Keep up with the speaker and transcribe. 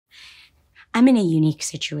I'm in a unique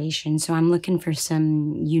situation, so I'm looking for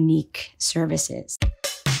some unique services.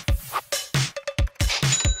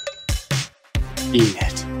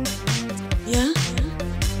 Enid. Yeah?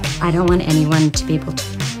 I don't want anyone to be able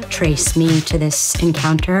to trace me to this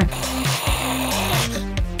encounter.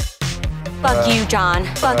 Fuck you, John.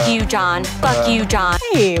 Fuck you, John. Fuck you, John.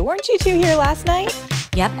 Hey, weren't you two here last night?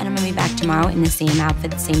 Yep, and I'm gonna be back tomorrow in the same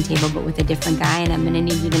outfit, the same table, but with a different guy, and I'm gonna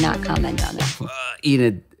need you to not comment on it.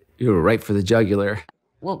 Enid, you were right for the jugular.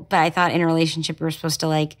 Well, but I thought in a relationship you were supposed to,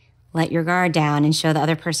 like, let your guard down and show the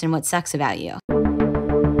other person what sucks about you.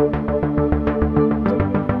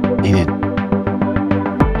 Enid,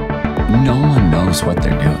 no one knows what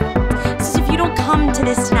they're doing. So if you don't come to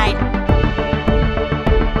this tonight...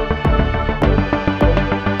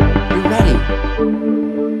 You're ready.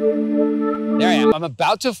 There I am. I'm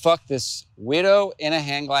about to fuck this widow in a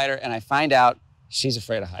hang glider, and I find out she's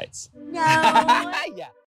afraid of heights. No. Yeah.